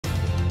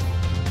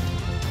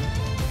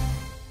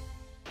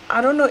I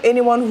don't know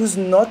anyone who's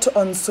not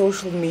on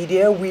social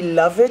media. We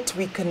love it.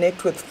 We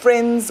connect with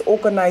friends,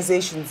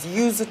 organizations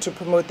use it to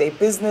promote their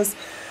business.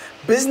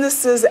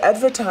 Businesses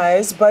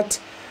advertise, but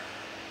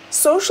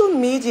social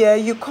media,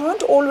 you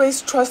can't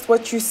always trust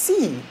what you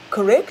see,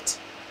 correct?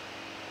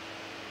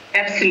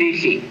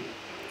 Absolutely.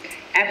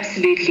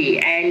 Absolutely.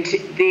 And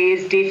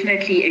there's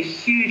definitely a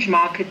huge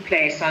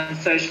marketplace on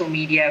social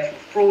media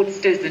for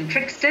fraudsters and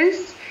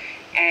tricksters.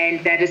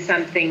 And that is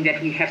something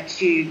that we have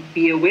to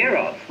be aware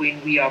of when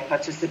we are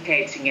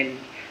participating in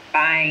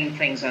buying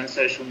things on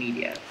social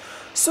media.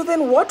 So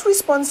then what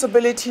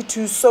responsibility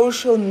do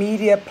social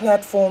media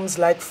platforms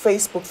like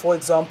Facebook, for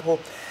example,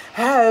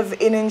 have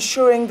in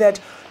ensuring that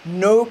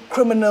no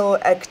criminal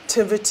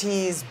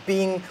activity is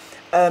being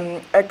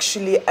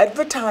actually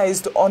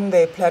advertised on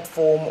their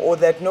platform, or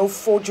that no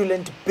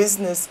fraudulent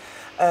business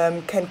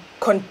can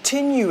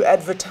continue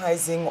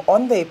advertising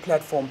on their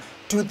platform?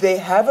 Do they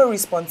have a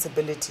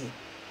responsibility?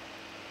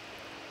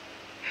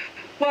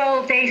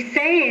 Well, they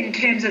say in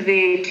terms of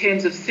their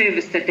terms of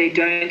service that they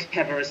don't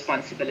have a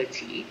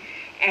responsibility.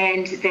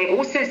 And they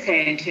also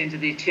say in terms of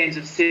their terms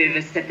of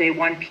service that they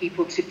want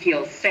people to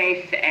feel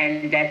safe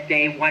and that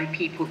they want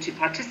people to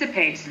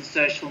participate in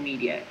social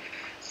media.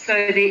 So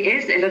there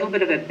is a little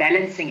bit of a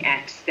balancing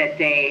act that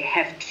they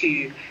have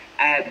to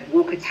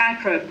walk a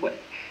tightrope with.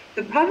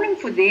 The problem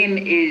for them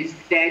is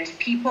that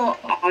people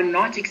are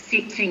not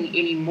accepting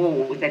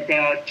anymore that they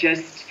are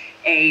just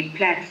a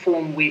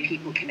platform where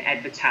people can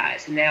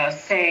advertise. And they are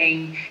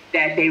saying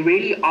that they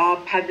really are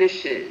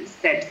publishers,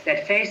 that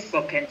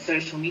Facebook and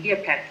social media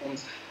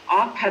platforms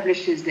are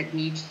publishers that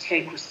need to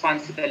take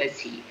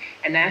responsibility.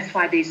 And that's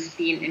why there's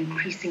been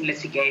increasing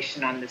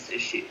litigation on this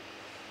issue.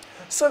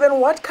 So then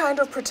what kind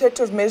of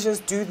protective measures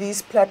do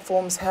these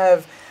platforms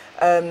have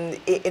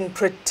in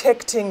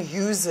protecting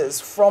users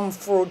from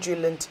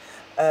fraudulent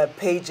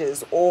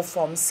pages or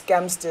from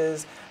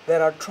scamsters that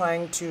are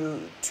trying to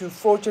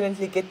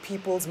fraudulently get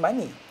people's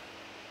money?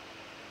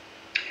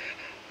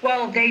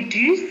 Well, they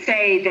do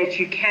say that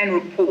you can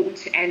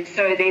report, and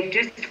so they've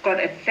just got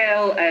a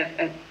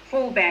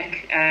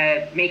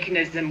fallback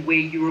mechanism where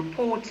you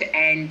report,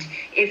 and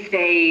if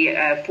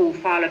they fall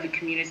foul of the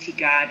community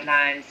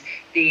guidelines,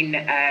 then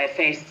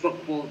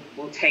Facebook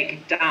will take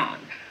it down.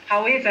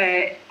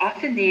 However,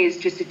 often there's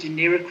just a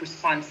generic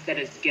response that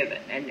is given,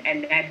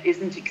 and that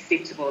isn't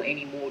acceptable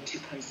anymore to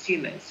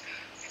consumers.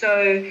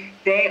 So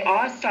they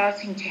are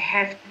starting to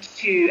have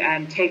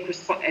to take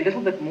a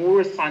little bit more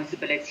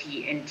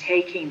responsibility in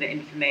taking the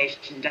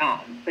information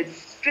down. But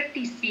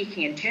strictly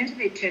speaking, in terms of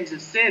their terms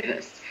of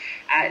service,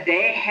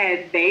 they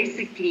have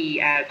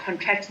basically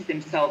contracted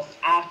themselves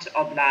out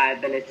of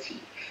liability.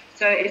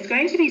 So it's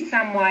going to be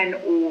someone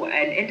or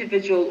an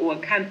individual or a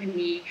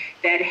company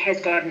that has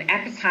got an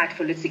appetite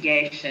for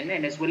litigation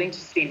and is willing to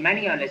spend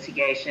money on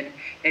litigation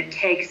that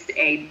takes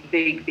a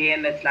big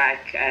behemoth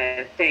like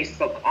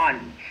Facebook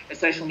on, a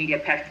social media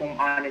platform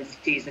on, and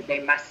says that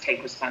they must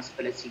take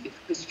responsibility,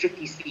 because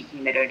strictly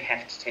speaking, they don't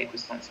have to take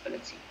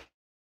responsibility.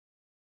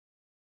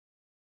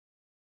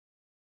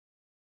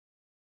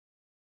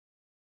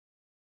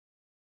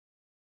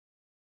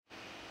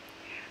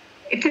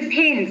 It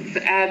depends.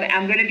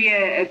 I'm going to be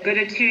a good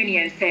attorney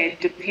and say it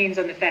depends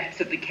on the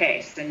facts of the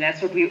case, and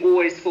that's what we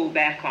always fall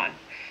back on.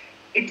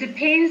 It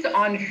depends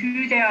on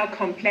who they are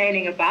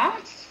complaining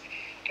about,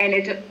 and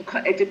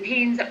it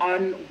depends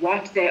on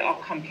what they are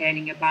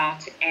complaining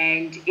about,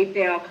 and if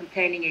they are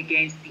complaining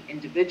against the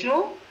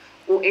individual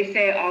or if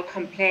they are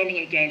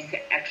complaining against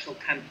the actual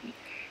company.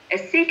 A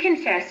second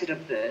facet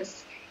of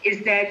this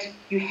is that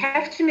you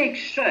have to make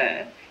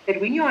sure that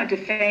when you are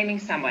defaming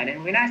someone,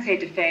 and when I say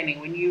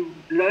defaming, when you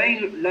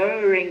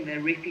lowering the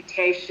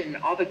reputation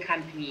of a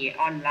company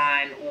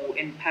online or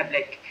in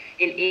public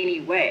in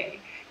any way,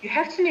 you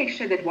have to make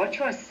sure that what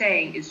you are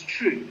saying is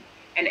true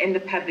and in the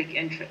public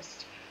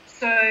interest.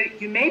 So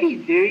you may be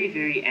very,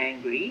 very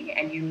angry,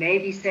 and you may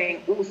be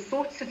saying all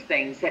sorts of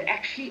things that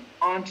actually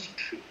aren't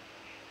true,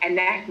 and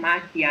that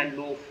might be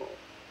unlawful.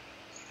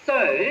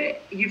 So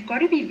you've got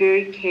to be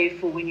very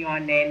careful when you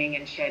are naming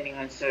and shaming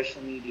on social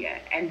media.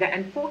 And the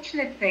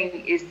unfortunate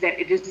thing is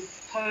that it is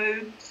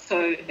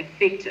so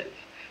effective.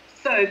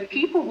 So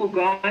people will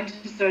go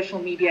onto social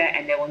media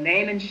and they will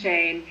name and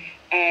shame,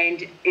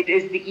 and it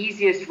is the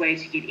easiest way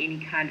to get any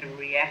kind of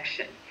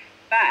reaction.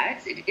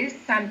 But it is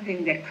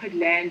something that could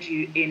land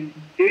you in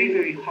very,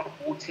 very hot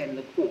water in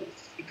the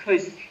courts,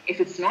 because if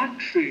it's not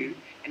true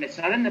and it's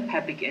not in the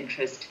public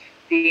interest,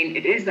 then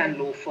it is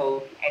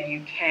unlawful and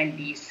you can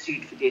be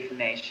sued for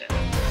defamation.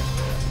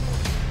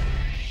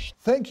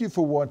 Thank you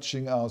for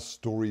watching our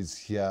stories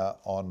here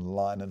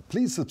online, and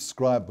please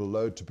subscribe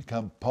below to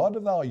become part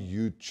of our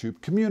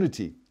YouTube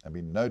community and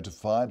be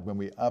notified when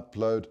we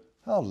upload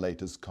our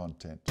latest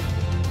content.